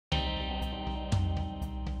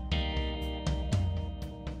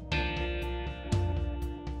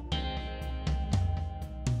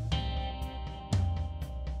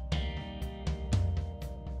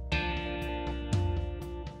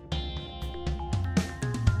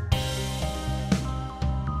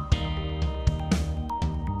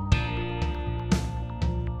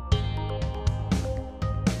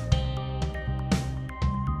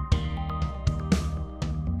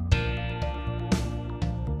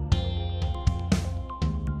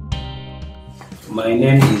My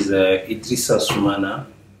name is Idrissa Soumana.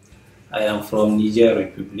 I am from Niger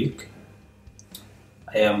Republic.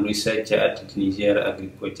 I am researcher at the Niger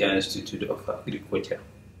Agriculture Institute of Agriculture.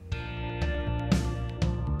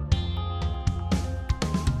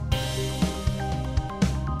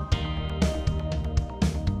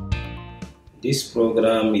 This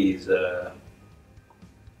program is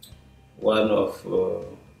one of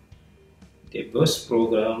the best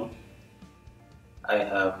programs I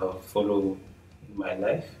have followed in my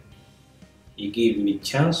life. It gave me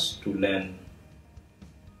chance to learn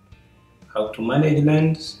how to manage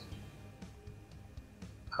lands,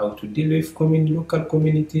 how to deal with local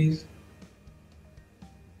communities,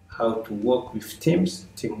 how to work with teams,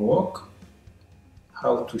 teamwork,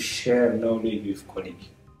 how to share knowledge with colleagues.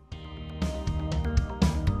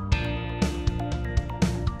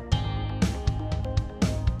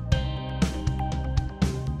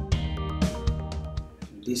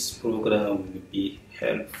 This program will be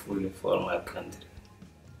helpful for my country.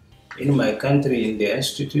 In my country, in the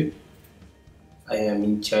institute, I am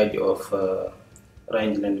in charge of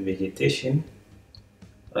rangeland vegetation,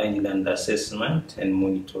 rangeland assessment and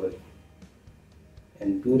monitoring.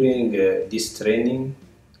 And during this training,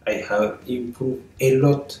 I have improved a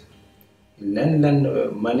lot in land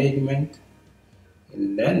management,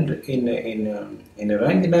 in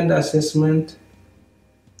rangeland assessment,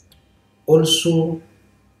 also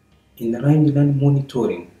in rangeland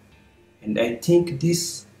monitoring. And I think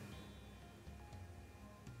this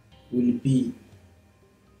will be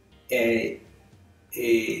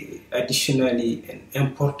additionally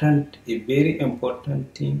a very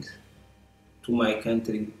important thing to my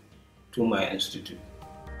country, to my institute.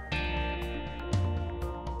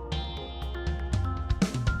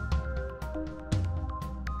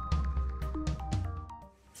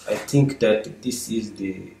 I think that this is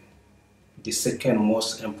the second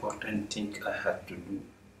most important thing I have to do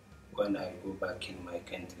when I go back in my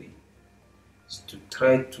country, is to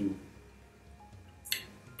try to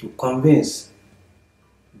convince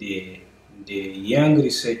the young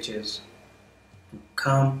researchers to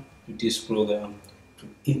come to this program to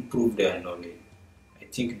improve their knowledge. I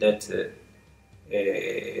think that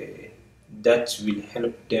that will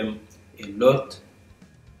help them a lot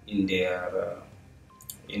in their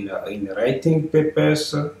in writing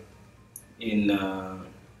papers, in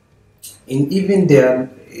even their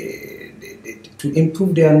to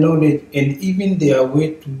improve their knowledge and even their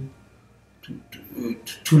way to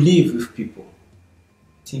live with people.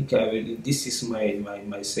 I think this is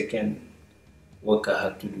my second work I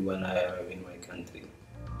had to do when I arrived in my country.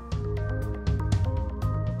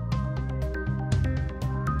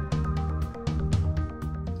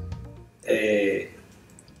 I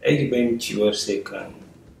ciwar sai kan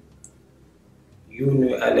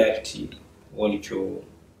UNU-LRT wani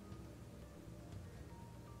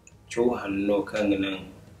cho hanno kan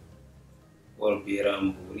nan war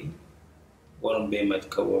biran buri war be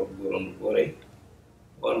matka war buron bore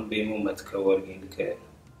war be mu matka war ginka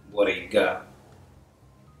bore ga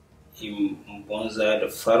im bonza da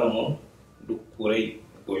farmo duk kurai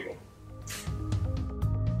goyo.